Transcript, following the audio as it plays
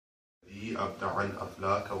الذي أبدع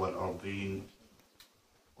الأفلاك والأرضين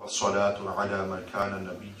والصلاة على من كان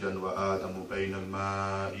نبيا وآدم بين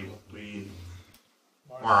الماء والطين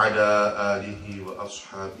وعلى آله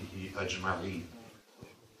وأصحابه أجمعين.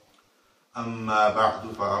 أما بعد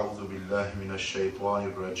فأعوذ بالله من الشيطان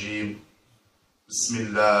الرجيم. بسم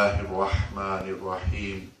الله الرحمن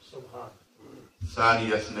الرحيم.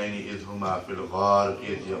 ثاني اثنين إذ هما في الغار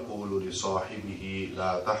إذ يقول لصاحبه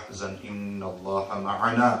لا تحزن إن الله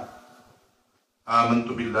معنا. آمنت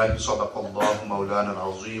بالله صدق الله مولانا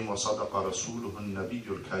العظيم وصدق رسوله النبي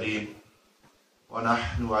الكريم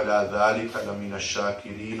ونحن على ذلك لمن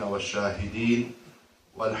الشاكرين والشاهدين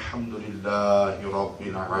والحمد لله رب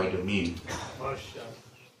العالمين.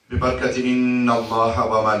 ببركة إن الله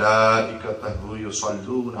وملائكته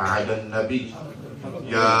يصلون على النبي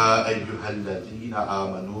يا أيها الذين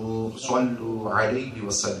آمنوا صلوا عليه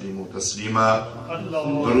وسلموا تسليما.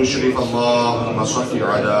 درود شريف اللهم صل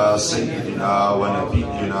على سيدنا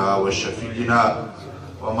ونبينا وشفيعنا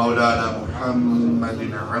ومولانا محمد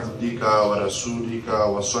عبدك ورسولك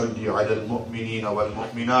وصل على المؤمنين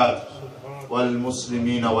والمؤمنات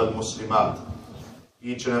والمسلمين والمسلمات.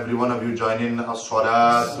 Each and every one of you join in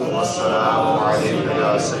as-salatu was-salamu alayka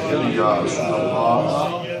ya sayyidi ya Rasulullah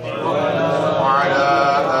wa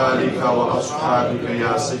ala alika wa ashabika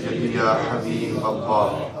ya sayyidi ya habib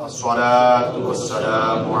Allah. As-salatu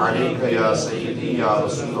was-salamu alayka ya sayyidi ya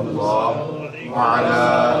Rasulullah wa ala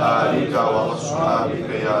alika wa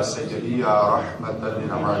ashabika ya sayyidi ya rahmatan lil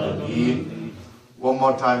alamin. One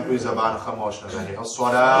more time, please, Zaban Khamosh Nazari.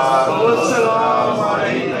 As-salatu was-salamu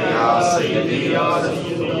alayka ya sayyidi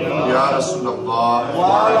ya Rasulullah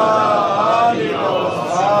wa ala alika wa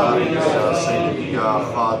ashabika ya sayyidi ya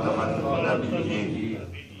khataman nabiyyin.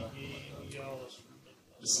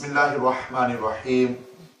 Bismillahir Rahmanir Rahim.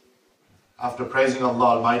 After praising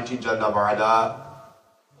Allah Almighty Jalla wa Ala,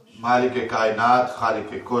 Malik Kainat,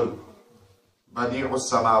 Khalik Kull, Badi'us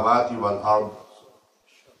Samawati wal Ard,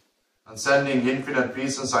 and sending infinite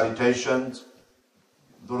peace and salutations,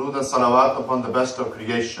 durood and salawat upon the best of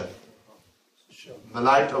creation, the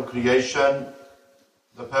light of creation,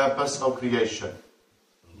 the purpose of creation,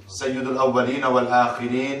 Sayyidul Awwaleen wal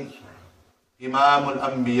Akhirin, Imam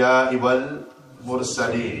al-Anbiya wal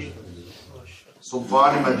Mursaleen,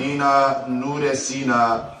 Sultan Medina, Nur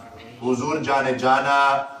Sina, Huzur Jane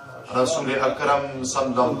Jana, Rasul Akram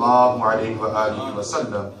sallallahu alayhi wa alihi wa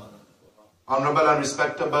sallam. Honorable and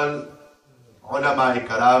respectable Ulama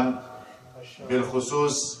Ikram, bil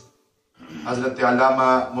khusus Hazrat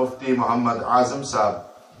Allama Mufti Muhammad Azam Sahab,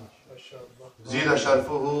 Zida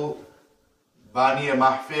Sharfuhu Bani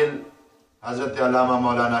Mahfil Hazrat Allama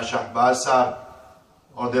Maulana Shahbaz Sahab,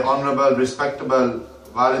 or the Honorable Respectable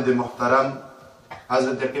Walid Muhtaram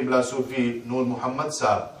Hazrat Qibla Sufi Nur Muhammad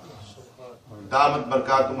Sahab, Damat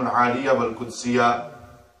Barkatum Al-Aliyah wal Qudsiya,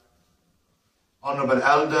 Honorable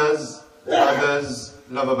Elders, brothers,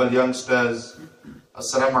 lovable youngsters,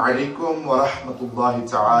 Assalamu alaikum wa rahmatullahi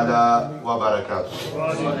ta'ala wa barakatuh.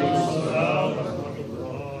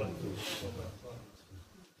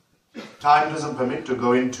 Time doesn't permit to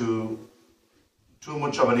go into too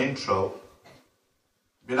much of an intro.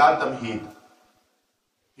 Bila tamheed,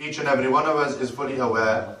 each and every one of us is fully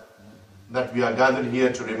aware that we are gathered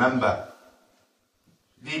here to remember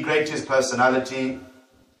the greatest personality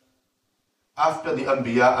after the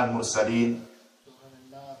Anbiya and Mursaleen,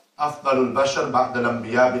 Afdalul Bashar Ba'd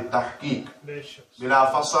al-Anbiya bil-Tahqiq,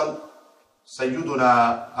 bila fasal,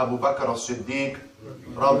 Sayyiduna Abu Bakr al-Siddiq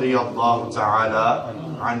radiyallahu ta'ala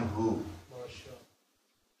anhu.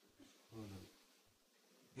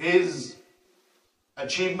 His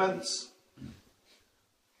achievements,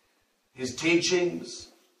 his teachings,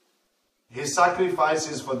 his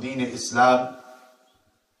sacrifices for Deen Islam,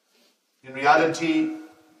 in reality,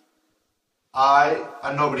 I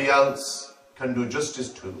and nobody else can do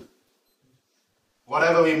justice to.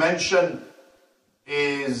 Whatever we mention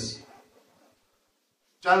is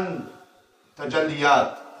Chand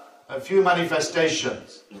Tajalliyat, a few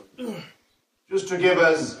manifestations, just to give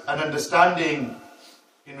us an understanding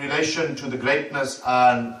in relation to the greatness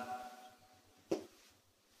and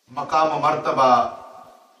maqam wa martaba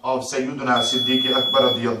of Sayyiduna Siddiq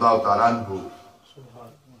Akbar radiyallahu ta'ala anhu.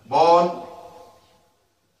 Born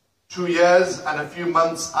 2 years and a few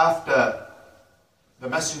months after the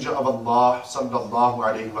Messenger of Allah sallallahu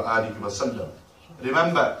alayhi wa alihi wa sallam.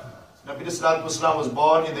 Remember, Nabi Sallallahu Alaihi Wasallam was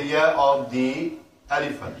born in the year of the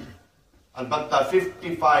elephant. Al-Batta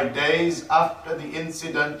 55 days after the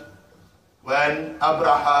incident when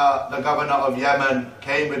Abraha, the governor of Yemen,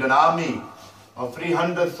 came with an army of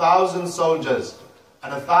 300,000 soldiers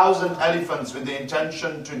and 1,000 elephants with the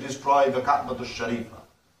intention to destroy the Ka'bah al-Sharifa.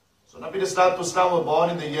 So Nabi Sallallahu Alaihi Wasallam was born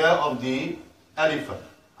in the year of the elephant,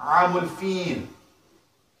 Amul Feel.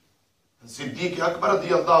 Siddiq Akbar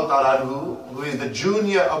radiallahu ta'ala anhu, who is the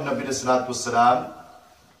junior of Nabi Sallallahu Alaihi Wasallam,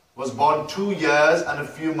 was born 2 years and a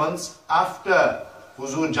few months after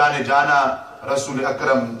Huzur Jane Jana Rasul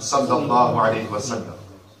Akram sallallahu alaihi wasallam.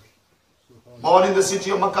 Born in the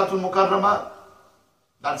city of Makkatul Mukarramah,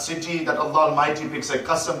 that city that Allah Almighty picks a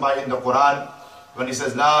qasam by in the Quran when He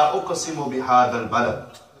says, La uqsimu bihadha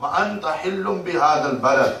al-balad wa anta hillum bihadha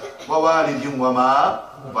al-balad wa walidin wa ma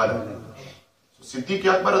walad. So Siddiq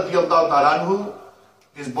Akbar radiyallahu ta'ala anhu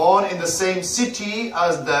is born in the same city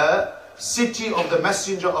as the city of the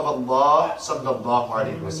Messenger of Allah sallallahu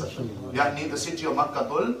alaihi wasallam. Yani the city of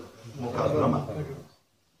Makkatul Mukarramah.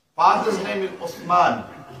 Father's name is Uthman.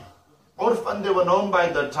 Urfan, they were known by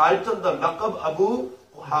the title, the laqab Abu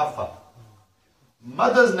Quhafa.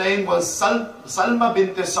 Mother's name was Salma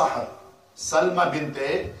binte Sahar. Salma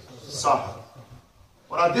binte Sahar.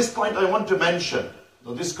 Well, at this point I want to mention,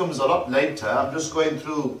 though this comes a lot later, I'm just going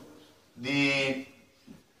through the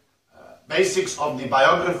basics of the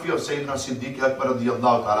biography of Sayyidina Siddiq Akbar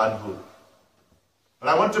radiyallahu ta'ala anhu. But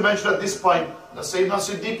I want to mention at this point that Sayyidina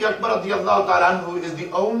Siddiq Akbar radiyallahu ta'ala anhu is the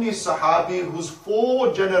only Sahabi whose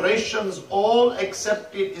 4 generations all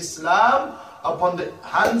accepted Islam upon the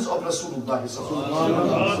hands of Rasulullah.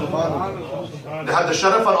 They had the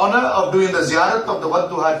sharaf and honor of doing the ziyarat of the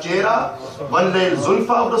Wadduha Chera, one day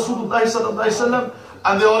Zulfa of Rasulullah sallallahu alaihi wasallam,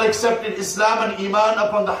 and they all accepted Islam and Iman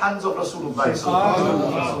upon the hands of Rasulullah sallallahu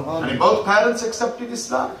alaihi wasallam. And both parents accepted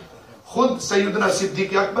Islam. Khud Sayyidina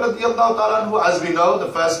Siddiq Akbar radiyallahu ta'ala anhu, as we know,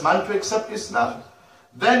 the first man to accept Islam.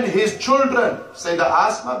 Then his children, Sayyida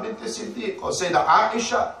Asma bint Siddiq or Sayyida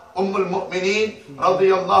Aisha, Ummul Mu'mineen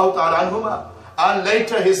radiyallahu ta'ala anhuma, and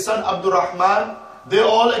later his son Abdul Rahman, they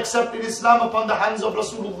all accepted Islam upon the hands of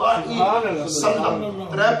Rasulullah sallallahu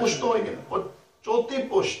alaihi wasallam.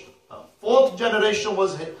 4th generation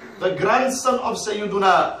was the grandson of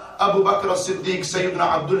Sayyiduna Abu Bakr as-Siddiq,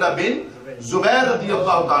 Sayyiduna Abdullah bin Zubair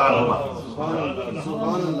radiyallahu ta'ala anhuma.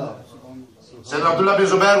 Sayyidina Abdullah bin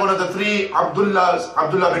Zubair, one of the 3 Abdullahs,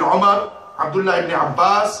 Abdullah bin Umar, Abdullah ibn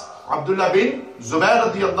Abbas, Abdullah bin Zubair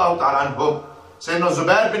radiyallahu ta'ala anhum. Sayyidina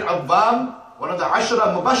Zubair bin Awwam, one of the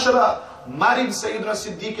Ashra Mubashara, married Sayyidina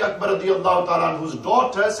Siddiq Akbar radiyallahu ta'ala anhu's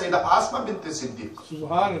daughter, Sayyida Asma bint Siddiq.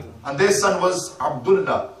 And their son was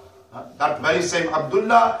Abdullah. That very same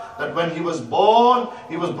Abdullah, that when he was born,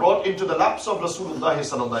 he was brought into the laps of Rasulullah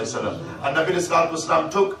sallallahu alaihi wasallam. And Nabi sallallahu alaihi wasallam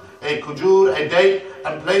took a kujur, a date,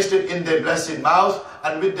 and placed it in their blessed mouth,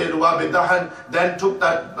 and with their luwab dahan, then took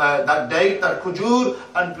that date, that kujur,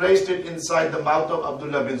 and placed it inside the mouth of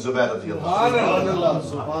Abdullah bin Zubair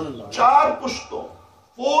radiyallahu. 4 pushto,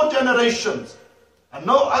 4 generations, and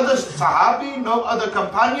no other Sahabi, no other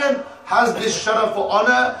companion has this sharaf for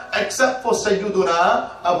honor except for Sayyiduna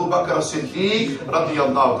Abu Bakr as-Siddiq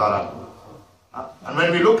radiyallahu ta'ala. And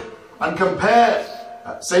when we look and compare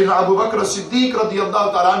Sayyidina Abu Bakr as-Siddiq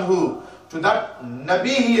radiyallahu ta'ala anhu to that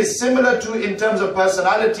Nabi he is similar to in terms of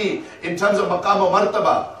personality, in terms of maqam wa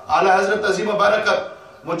martaba. Ala Hazrat Azim wa Barakat,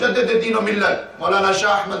 Mujaddid Deen wa Millat, Maulana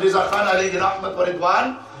Shah Ahmad Riza Khan alayhi rahmat wa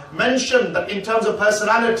ridwan, mentioned that in terms of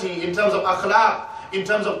personality, in terms of akhlaq, in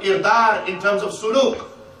terms of irdar, in terms of suluk,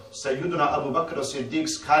 Sayyiduna Abu Bakr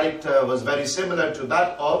as-Siddiq's character was very similar to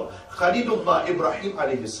that of Khalilullah Ibrahim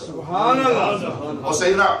alayhi salam. Subhanallah. Or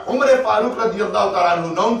Sayyidina Umar Farooq radiyallahu ta'ala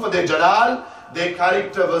anhu, known for their jalal, their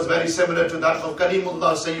character was very similar to that of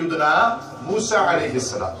Kalimullah Sayyiduna Musa alayhi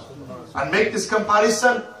salam. And make this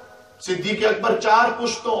comparison, Siddiq Akbar 4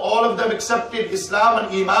 pushto, all of them accepted Islam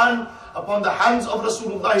and Iman upon the hands of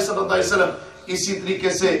Rasulullah sallallahu alaihi wasallam. Isi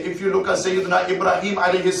tarike se, if you look at Sayyidina Ibrahim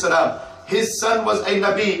alayhi salam, his son was a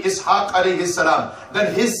Nabi, Ishaq alayhi salam.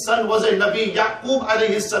 Then his son was a Nabi, Yaqub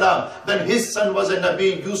alayhi salam. Then his son was a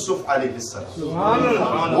Nabi, Yusuf alayhi salam.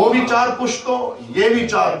 वो भी 4 पुश्तो, ये भी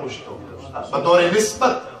 4 पुश्तो. बतौर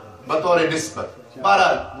निस्बत.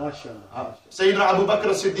 Bharat. Sayyidina Abu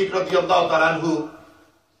Bakr as-Siddiq radiyallahu ta'ala anhu,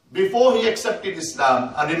 before he accepted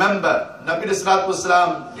Islam, and remember, Nabi sallallahu alaihi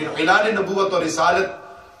wasallam did Ilan Nabuwat or Risalat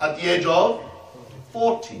at the age of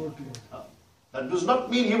 40. That does not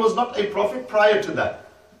mean he was not a prophet prior to that.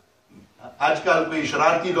 Ajkal koi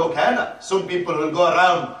shararti log hai na. Some people will go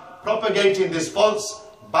around propagating this false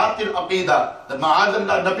batil aqidah that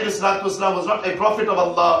ma'adallah Nabi sallallahu alaihi wasallam was not a prophet of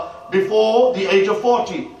Allah before the age of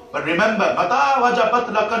 40. But remember, mata wajabat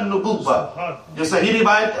lakan nubuwwa. ये सही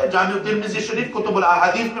रिवायत है, जामिउ तिर्मिज़ी शरीफ कुतुबुल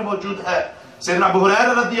अहादीस में मौजूद है. Sayyidina Abu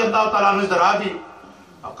Hurairah radiyallahu ta'ala anhu is the Ravi.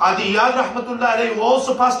 Qadi Iyad rahmatullah alayhi, who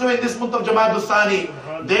also passed away in this month of Jamad al-Thani.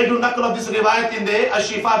 They do naql of this riwayat in the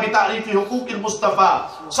Ashifa bi ta'rifi huquq al-Mustafa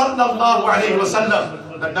sallallahu alayhi wa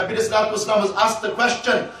sallam. that Nabi Sallallahu Alaihi Wasallam was asked the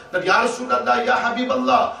question that Ya Rasulallah, Ya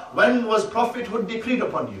Habiballah, when was prophethood decreed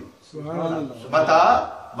upon you?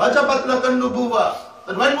 Mata wajabat lakan nubuwa.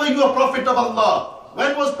 That when were you a prophet of Allah?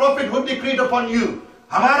 When was prophethood decreed upon you?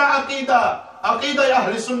 Hamara aqidah Ahl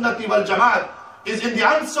Sunnati wal Jamaat is in the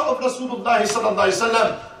answer of Rasulullah Sallallahu Alaihi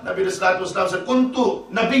Wasallam. Nabi Sallallahu Alaihi Wasallam said, Kuntu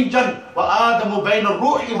Nabiyyan wa Adamu bayna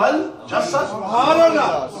ruhi wal jasad.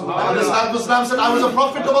 Subhanallah. Nabi Sallallahu Alaihi Wasallam said, I was a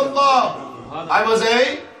prophet of Allah. I was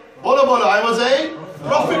a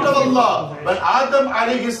prophet of Allah. When Adam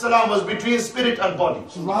alayhi salam was between spirit and body.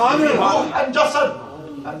 Ruh and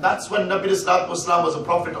jasad. And that's when Nabi Sallallahu Alaihi Wasallam was a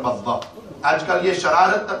prophet of Allah. Ajkal ye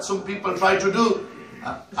shararat that some people try to do.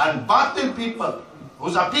 And batil people,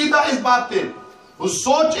 whose aqidah is batil, whose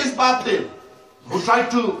soch is batil, who try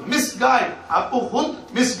to misguide, Apu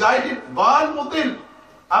Khud misguided, Bal Mutil,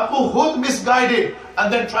 Apu Khud misguided,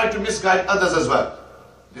 and then try to misguide others as well.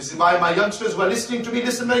 This is why my youngsters who are listening to me,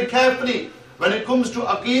 listen very carefully. When it comes to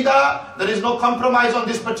aqidah, there is no compromise on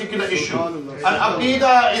this particular issue. And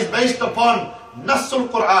aqidah is based upon Nasul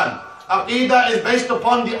Quran. Aqidah is based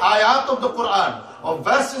upon the ayat of the Quran, or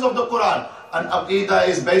verses of the Quran. And aqidah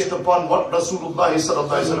is based upon what Rasulullah Sallallahu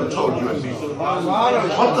Alaihi Wasallam told you and me.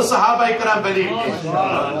 What the Sahaba Ikram believed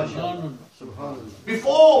in.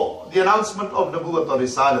 Before the announcement of Nabuwwat or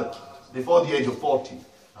Risalat, before the age of 40,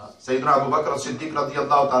 Sayyidina Abu Bakr Siddiq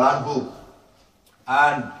radiyallahu ta'ala anhu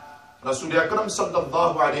and Rasul Akram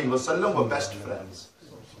sallallahu alayhi wasallam were best friends.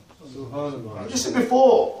 You see,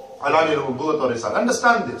 before Nabuwwat or Risalat,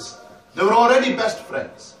 understand this. They were already best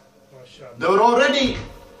friends. They were already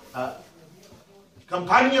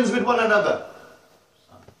companions with one another,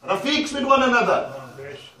 Rafiqs with one another.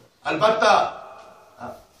 Al-Batta,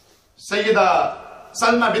 Sayyida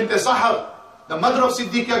Salma bint Sahar, the mother of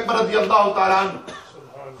Siddiq Akbar radiyallahu ta'ala,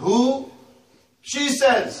 who, she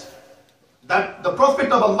says that the Prophet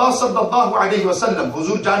of Allah sallallahu alayhi wa sallam,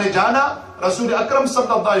 Huzur Jane Jana, Rasul Akram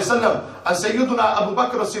sallallahu alayhi wa sallam, and Sayyiduna Abu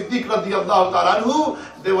Bakr Siddiq radiyallahu ta'ala,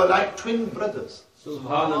 they were like twin brothers.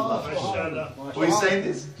 Subhanallah. Who is saying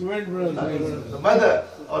this? The mother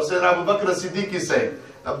of Sayyidina Abu Bakr Siddiq is saying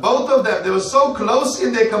that both of them, they were so close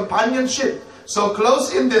in their companionship, so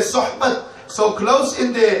close in their sohbat, so close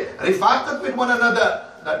in their rifaqat with one another,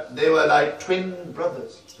 that they were like twin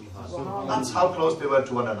brothers. That's how close they were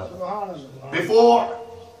to one another. Before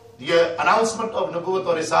the announcement of Nabuwwat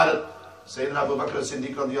or Risalat, Sayyidina Abu Bakr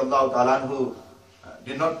Siddiq radiyallahu ta'ala anhu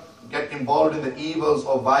did not get involved in the evils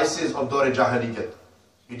or vices of Dawr Jahiliyyat.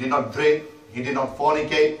 He did not drink, he did not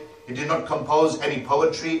fornicate, he did not compose any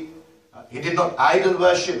poetry, he did not idol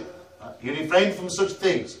worship, he refrained from such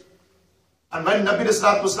things. And when Nabi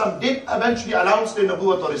Sallallahu Alaihi Wasallam did eventually announce the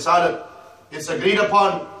Nabuwwat or Risalat, it's agreed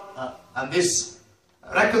upon, and this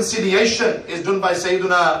reconciliation is done by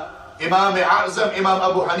Sayyiduna Imam A'zam, Imam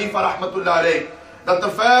Abu Hanifa rahmatullah alayh, that the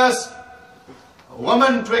first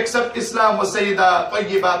woman to accept Islam was Sayyida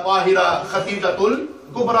Tayyiba Tahira Khadijatul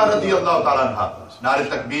Kubra radiyallahu ta'ala anha. Nare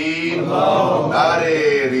Takbir,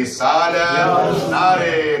 Nare Risalat,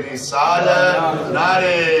 Nare Risalat,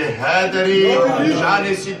 Nare Haidari,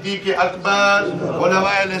 Shani Siddiq Akbar,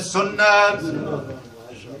 Ulama al-Sunnah.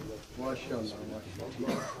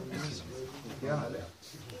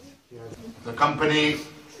 The company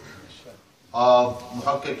of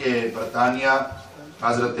Muhaqqiq Britania,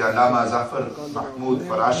 Hazrat Allama Zafar Mahmood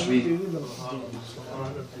Farashvi,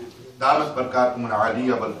 Damat Barakatum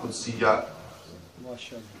al-Aliyah wal-Qudsiyah,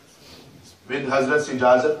 with Hazrat's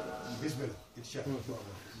Ijazat.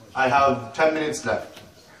 I have 10 minutes left.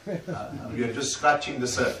 We are just scratching the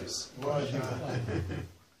surface.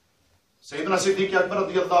 Sayyidina Siddiq Akbar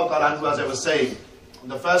radiyallahu ta'ala anhu, as I was saying,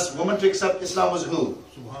 the first woman to accept Islam was who?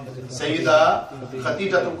 Sayyida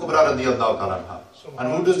Khadijatul Kubra radiyallahu ta'ala anha.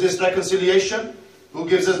 And who does this reconciliation? Who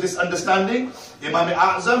gives us this understanding? Imam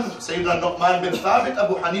A'zam, Sayyidina Nu'man bin Thabit,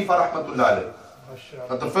 Abu Hanifa rahmatullah alayh.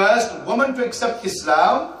 But the first woman to accept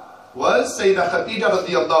Islam was Sayyida Khadija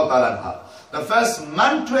radiyallahu ta'ala anha. The first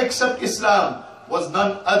man to accept Islam was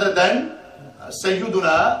none other than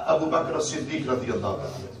Sayyiduna Abu Bakr Siddiq radiyallahu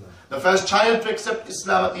ta'ala. The first child to accept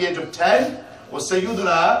Islam at the age of 10 was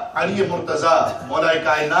Sayyiduna Ali Murtaza, Mawlai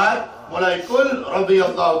Kainat, Mawlai Kul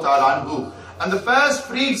radiyallahu ta'ala anhu. And the first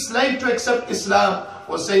freed slave to accept Islam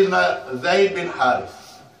was Sayyidina Zayd bin Harith.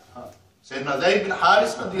 Sayyidina Zayd bin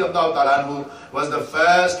Harith radiyallahu ta'ala anhu was the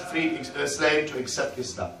first freed slave to accept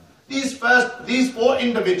Islam. These four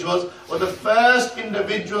individuals were the first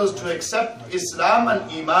individuals to accept Islam and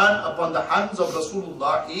Iman upon the hands of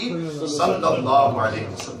Rasulullah sallallahu alayhi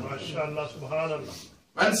wa sallam.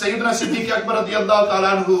 When Sayyidina Siddiq Akbar radiyallahu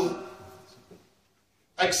ta'ala anhu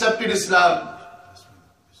accepted Islam,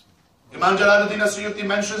 Imam Jalaluddin As-Suyuti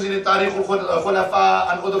mentions in Tariq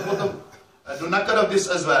al-Khulafa and other kutub, do nakar of this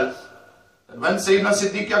as well. That when Sayyidina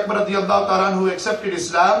Siddiq Akbar radiyallahu ta'ala who accepted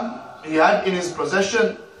Islam, he had in his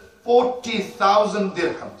possession 40,000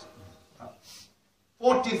 dirhams.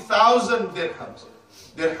 40,000 dirhams.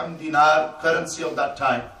 Dirham, dinar, currency of that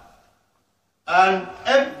time. And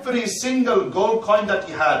every single gold coin that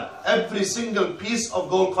he had, every single piece of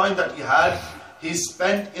gold coin that he had, he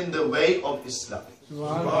spent in the way of Islam.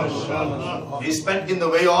 He spent in the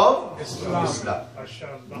way of Islam.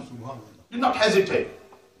 Did not hesitate.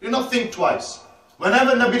 Did not think twice.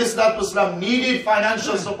 Whenever Nabi Sallallahu Alaihi Wasallam needed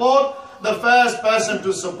financial support, the first person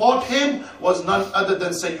to support him was none other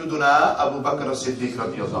than Sayyiduna Abu Bakr as-Siddiq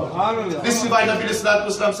radiyallahu anhu. This is why Nabi Sallallahu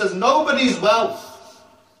Alaihi Wasallam says, nobody's wealth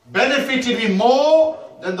benefited me more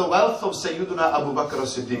than the wealth of Sayyiduna Abu Bakr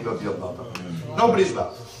as-Siddiq radiyallahu anhu. Nobody's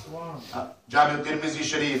wealth. Jami al-Tirmizi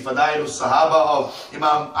Sharif, Fadail al-Sahaba of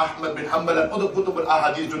Imam Ahmad bin Hanbal and other kutub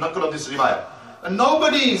al-Ahadith do nakal of this riwayah. And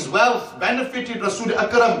nobody's wealth benefited Rasul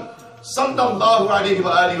Akram sallallahu alayhi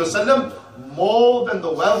wa alihi wa sallam more than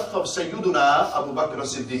the wealth of Sayyiduna Abu Bakr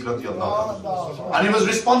as-Siddiq radiyallahu anhu. And he was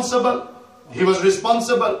responsible. He was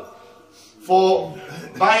responsible for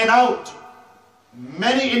buying out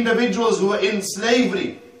many individuals who were in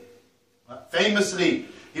slavery. Famously,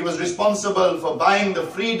 he was responsible for buying the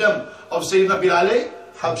freedom of Sayyidina Bilal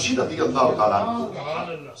Habshi radiyallahu ta'ala.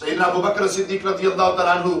 Sayyidina Abu Bakr as-Siddiq radiyallahu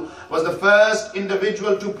ta'ala was the first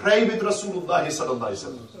individual to pray with Rasulullah sallallahu alaihi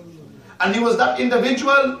wasallam. And he was that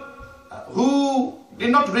individual who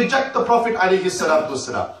did not reject the Prophet alayhi salatu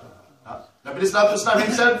wasalam. Nabi sallallahu alaihi wasallam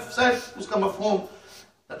himself said, uska mafhum,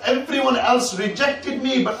 that everyone else rejected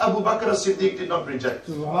me, but Abu Bakr as-Siddiq did not reject.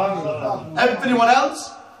 Everyone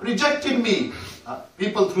else rejected me.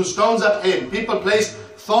 People threw stones at him. People placed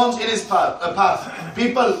thorns in his path.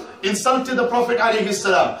 People insulted the Prophet alayhi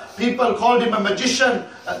salam. People called him a magician.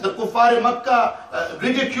 The kuffar in Makkah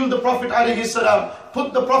ridiculed the Prophet alayhi salam.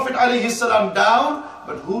 Put the Prophet alayhi salam down.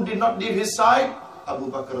 But who did not leave his side? Abu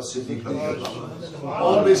Bakr as-Siddiq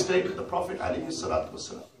always stayed with the Prophet alayhi salatu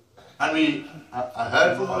wasalam. And I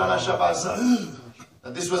heard from Maulana Shahzad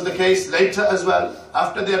that this was the case later as well.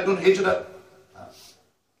 After they had done hijrah,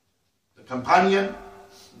 the companion,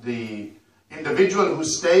 the individual who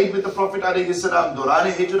stayed with the Prophet alayhi salam,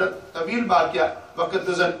 Durane hijrah, Tawil Baqya, Waqt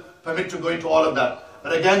doesn't permit to go into all of that.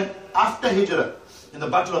 But again, after hijrah, in the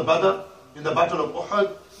battle of Badr, in the battle of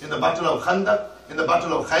Uhud, in the battle of Khandaq, in the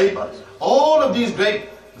battle of Khaybar, all of these great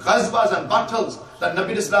ghazwas and battles that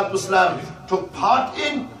Nabi Sallallahu Alaihi Wasallam took part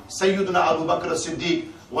in, Sayyiduna Abu Bakr as-Siddiq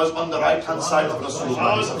was on the right hand side of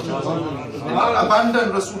Rasulullah. Did not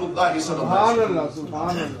abandon Rasulullah sallallahu alaihi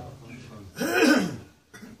wasallam.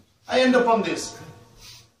 I end upon this.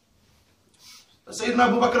 Sayyidina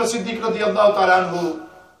Abu Bakr as-Siddiq radiyallahu ta'ala anhu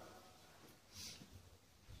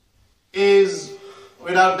is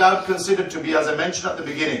without doubt considered to be, as I mentioned at the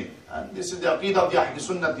beginning, and this is the Aqidah of the Ahl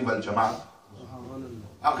Sunnati wal Jama'ah.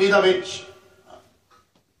 Aqidah which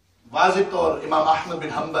Wazit or Imam Ahmad bin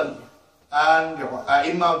Hanbal and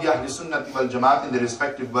Imam of the Ahl Sunnati wal Jama'ah in their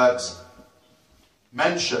respective works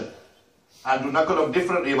mention and do nakal of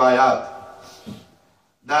different riwayat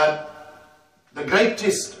that the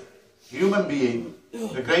greatest human being,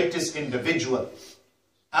 the greatest individual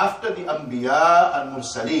after the Anbiya and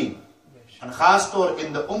Mursaleen, and khastor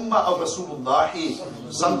in the Ummah of Rasulullah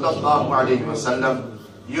sallallahu alayhi wa sallam,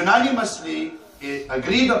 unanimously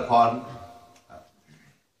agreed upon.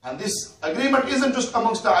 And this agreement isn't just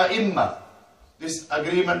amongst the A'imma. This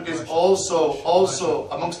agreement is also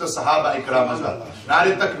amongst the Sahaba Ikram as well.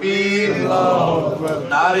 Nare Takbir,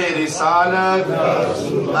 Nare Risalat,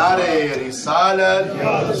 Nare Risalat,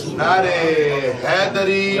 Nare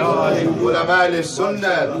Haidari, Ulama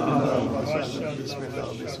al-Sunnah.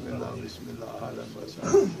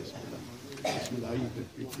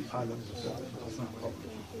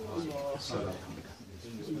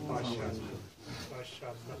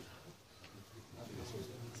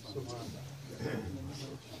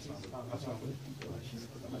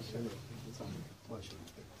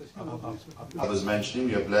 I was mentioning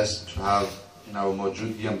we are blessed to have in our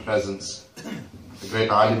Mawjudiyan presence the great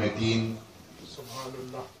Alim Deen,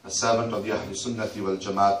 a servant of the Ahl Sunnati wal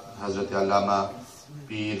Jamaat, Hazrat Allama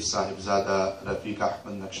Peer Sahibzada Rafiq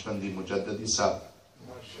Ahmad Naqshbandi Mujaddadi Sahib,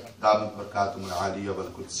 Damat Barakatum al-Aliyah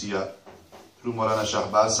wal Qudsiyah. Through Maulana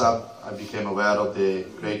Shahbaz Sahib, I became aware of the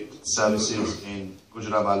great services in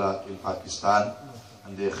Gujranwala in Pakistan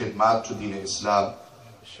and the khidmat to Deen Islam.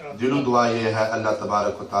 Dilu dua ye hai Allah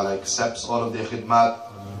Tabarak wa Ta'ala accepts all of their khidmat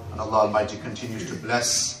and Allah Almighty continues to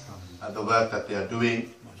bless the work that they are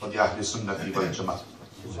doing for the Ahl Sunnati wal Jama'ah.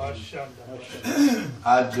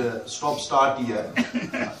 Aaj stop start here,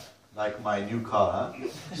 like my new car,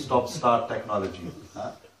 stop start technology.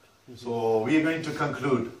 So we are going to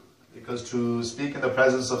conclude, because to speak in the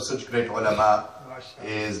presence of such great ulama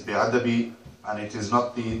is bi'adabi, and it is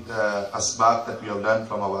not the asbaq that we have learned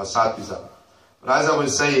from our asatiza. But as I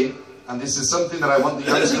was saying, and this is something that I want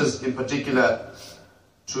the youngsters in particular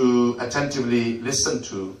to attentively listen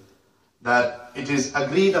to, that it is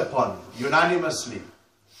agreed upon unanimously,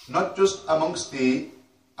 not just amongst the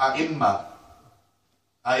A'imma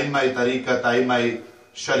tariqat, A'imma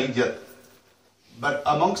shariyat, but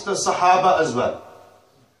amongst the Sahaba as well.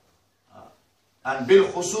 And bil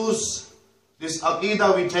khusus, this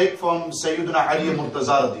aqidah we take from Sayyidina Ali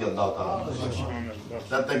Murtaza radiyallahu ta'ala,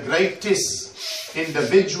 that the greatest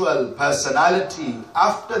individual personality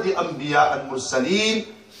after the Anbiya and Mursaleen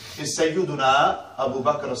is Sayyiduna Abu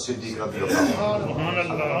Bakr Siddiq radiyallahu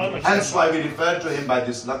ta'ala. Hence why we refer to him by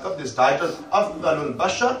this laqab, this title, Afdalul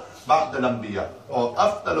Bashar Ba'd al-Anbiya, or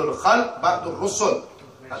Afdalul Khalq Ba'd al-Rusul,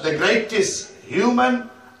 the greatest human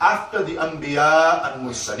after the Anbiya and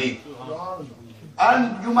Mursaleen.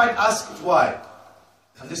 And you might ask why,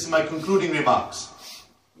 and this is my concluding remarks.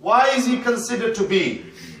 Why is he considered to be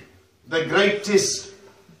the greatest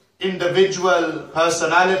individual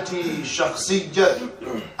personality, shakhsiyyat,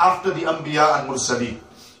 after the Anbiya and Mursaleen?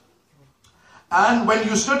 And when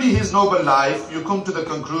you study his noble life, you come to the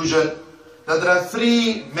conclusion that there are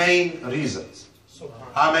three main reasons.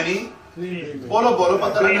 How many? Bolo,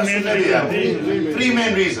 three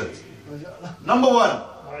main reasons. Number one,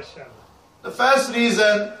 the first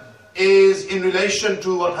reason is in relation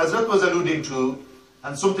to what Hazrat was alluding to,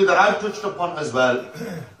 and something that I've touched upon as well,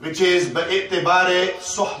 which is bi'itibare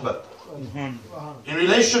sohbat. In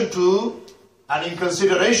relation to and in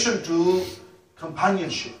consideration to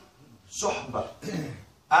companionship, sohbah.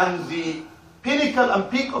 And the pinnacle and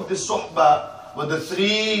peak of this sohbah were the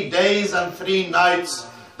 3 days and 3 nights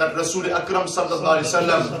that Rasul Akram sallallahu alaihi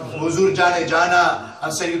wasallam, Huzur Jane Jana,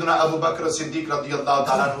 and Sayyidina Abu Bakr Siddiq radiyallahu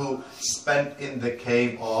ta'ala anhu spent in the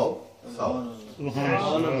cave of Thawr. And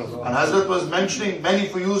Hazrat was mentioning many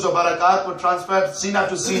fuyuz of barakat were transferred Sina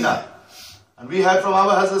to Sina. And we heard from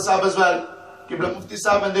our Hazrat Sahib as well, Qibla Mufti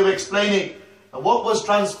Sahib, and they were explaining what was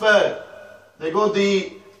transferred. They go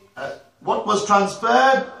what was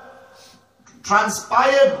transpired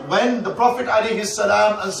when the Prophet alayhi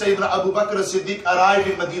salam and Sayyidina Abu Bakr Siddiq arrived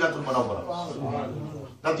in Madinatul Munawwarah.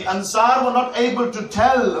 That the Ansar were not able to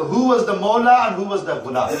tell who was the Mawla and who was the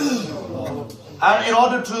Ghulam. And in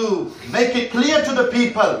order to make it clear to the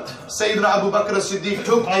people, Sayyidina Abu Bakr Siddiq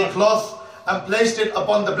took a cloth and placed it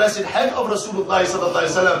upon the blessed head of Rasulullah sallallahu alaihi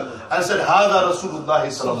wasallam and said, Hada Rasulullah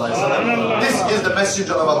sallallahu alaihi wasallam. This is the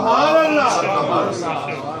messenger of Allah sallallahu alaihi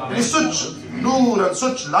wasallam. And such nur and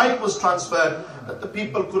such light was transferred that the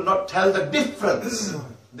people could not tell the difference.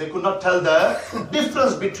 They could not tell the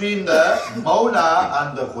difference between the Mawla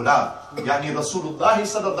and the Ghulam. Yani Rasulullah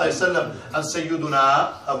sallallahu alaihi wasallam and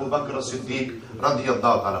Sayyiduna Abu Bakr Siddiq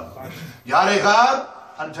radiyallahu ta'ala. Yare Ghar,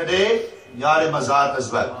 and today Yare Mazar as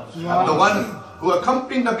well. And the one who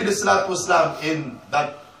accompanied Nabi sallallahu alaihi wasallam in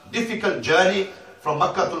that difficult journey from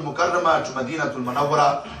Makkah al-Mukarramah to Madinatul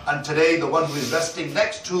Munawwarah, and today the one who is resting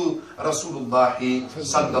next to Rasulullah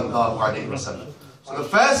sallallahu alaihi wasallam. So the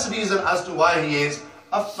first reason as to why he is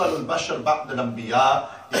Afdalul Bashar Ba'd al-Anbiya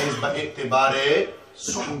is bi'itibare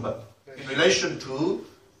suhbat, in relation to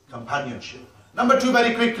companionship. Number two,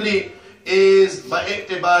 very quickly, is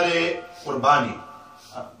bi'itibare qurbani,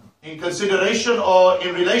 in consideration or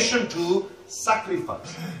in relation to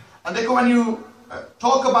sacrifice. And therefore, when you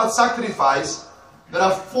talk about sacrifice, there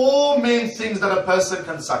are 4 main things that a person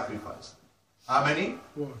can sacrifice. How many?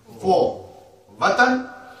 4. Watan,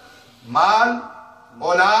 Mal,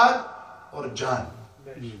 Aulad, or Jan.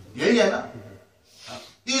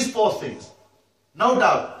 These 4 things. No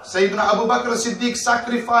doubt, Sayyidina Abu Bakr Siddiq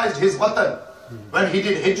sacrificed his watan when he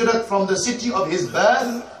did hijrat from the city of his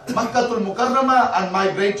birth, Makkatul Mukarramah, and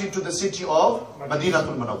migrated to the city of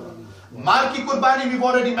Madinatul Munawwarah. Mal ki qurbani we've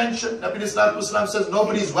already mentioned. Nabi Sallallahu Alaihi Wasallam says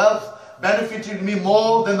nobody's wealth benefited me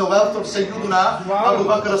more than the wealth of Sayyidina Abu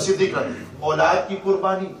Bakr Siddiq. Aulad ki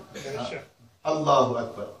qurbani. Allahu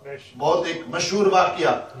Akbar. बहुत एक मशहूर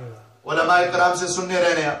वाक़या उलमाए कराम से सुनने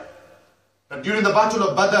रहने हैं that during the battle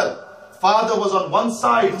of Badr, father was on one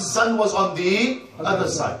side, son was on the other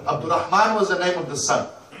side. Abdurrahman was the name of the son.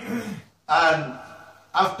 And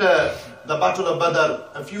after the battle of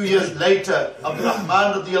Badr, a few years later,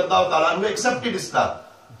 Abdurrahman radiyallahu ta'ala accepted Islam.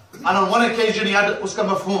 And on one occasion he had uska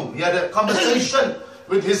mafhum, he had a conversation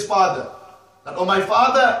with his father. That, oh my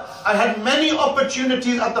father, I had many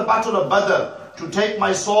opportunities at the battle of Badr to take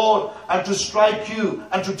my sword and to strike you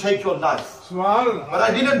and to take your life. But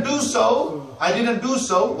I didn't do so. I didn't do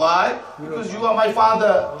so. Why? Because you are my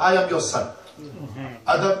father, I am your son.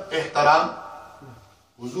 Adab, ihtaram.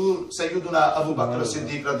 Huzur Sayyiduna Abu Bakr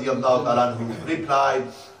Siddiq radiyallahu ta'ala anhu replied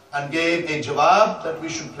and gave a jawab that we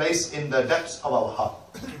should place in the depths of our heart.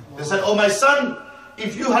 They said, oh my son,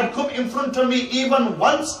 if you had come in front of me even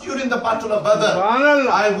once during the battle of Badr,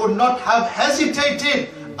 I would not have hesitated.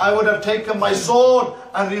 I would have taken my sword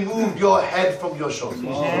and removed your head from your shoulders.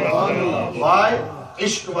 Why?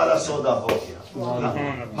 Ishq wala soda ho gaya.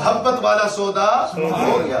 Muhabbat wala soda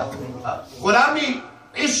ho gaya. Ghulami,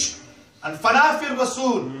 ishq and fanafir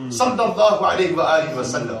Rasul sallallahu alayhi wa alihi wa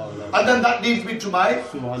sallam. And then that leads me to my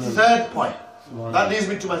third point.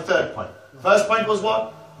 First point was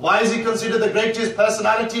what? Why is he considered the greatest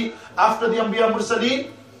personality after the Anbiya Mursaleen?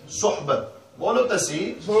 Suhbat. Bolo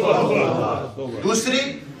tasi.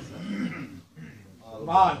 Dusri.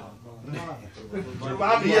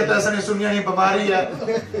 ये तैसा नहीं सुनिया नहीं बीमारी है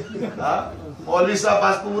मौलवी साहब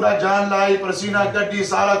पास पूरा जान लाई पसीना कटी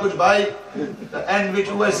सारा कुछ भाई एंड विच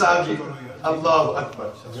हुए साहब जी अल्लाह अकबर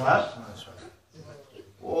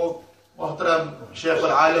वो मोहतरम शेख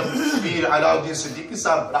आलम मीर अलाउद्दीन सिद्दीकी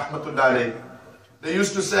साहब रहमतुल्लाह अलैह they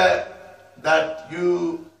used to say that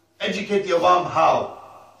you educate the awam how?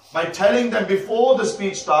 By telling them before the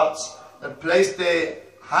speech starts that place their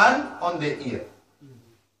hand on their ear.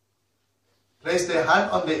 Place their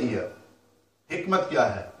hand on their ear. Hikmat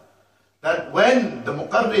kya hai? That when the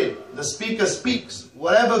muqarrir, the speaker speaks,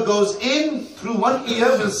 whatever goes in through one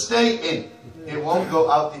ear will stay in. It won't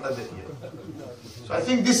go out the other ear. So I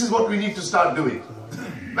think this is what we need to start doing.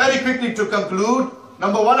 Very quickly to conclude.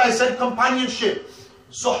 Number one, I said companionship,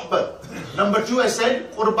 sohbat. Number two, I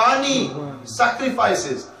said qurbani,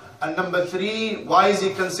 sacrifices. And number three, why is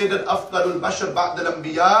he considered afdalul bashar ba'dal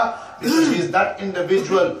anbiya? Because he is that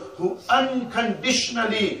individual who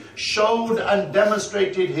unconditionally showed and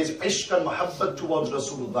demonstrated his ishq and muhabbat towards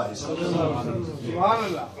Rasulullah.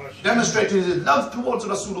 Demonstrated his love towards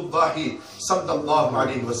Rasulullah sallallahu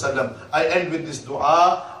alaihi wasallam. I end with this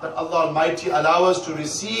dua that Allah Almighty allow us to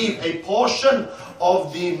receive a portion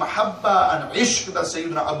of the mahabba and ishq that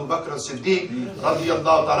Sayyidina Abu Bakr Siddiq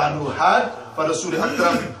radiyallahu ta'ala anhu had for Rasul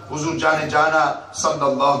Akram Huzur Jane Jana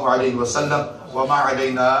sallallahu alaihi wasallam. وما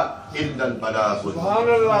علينا إلا البلاغ.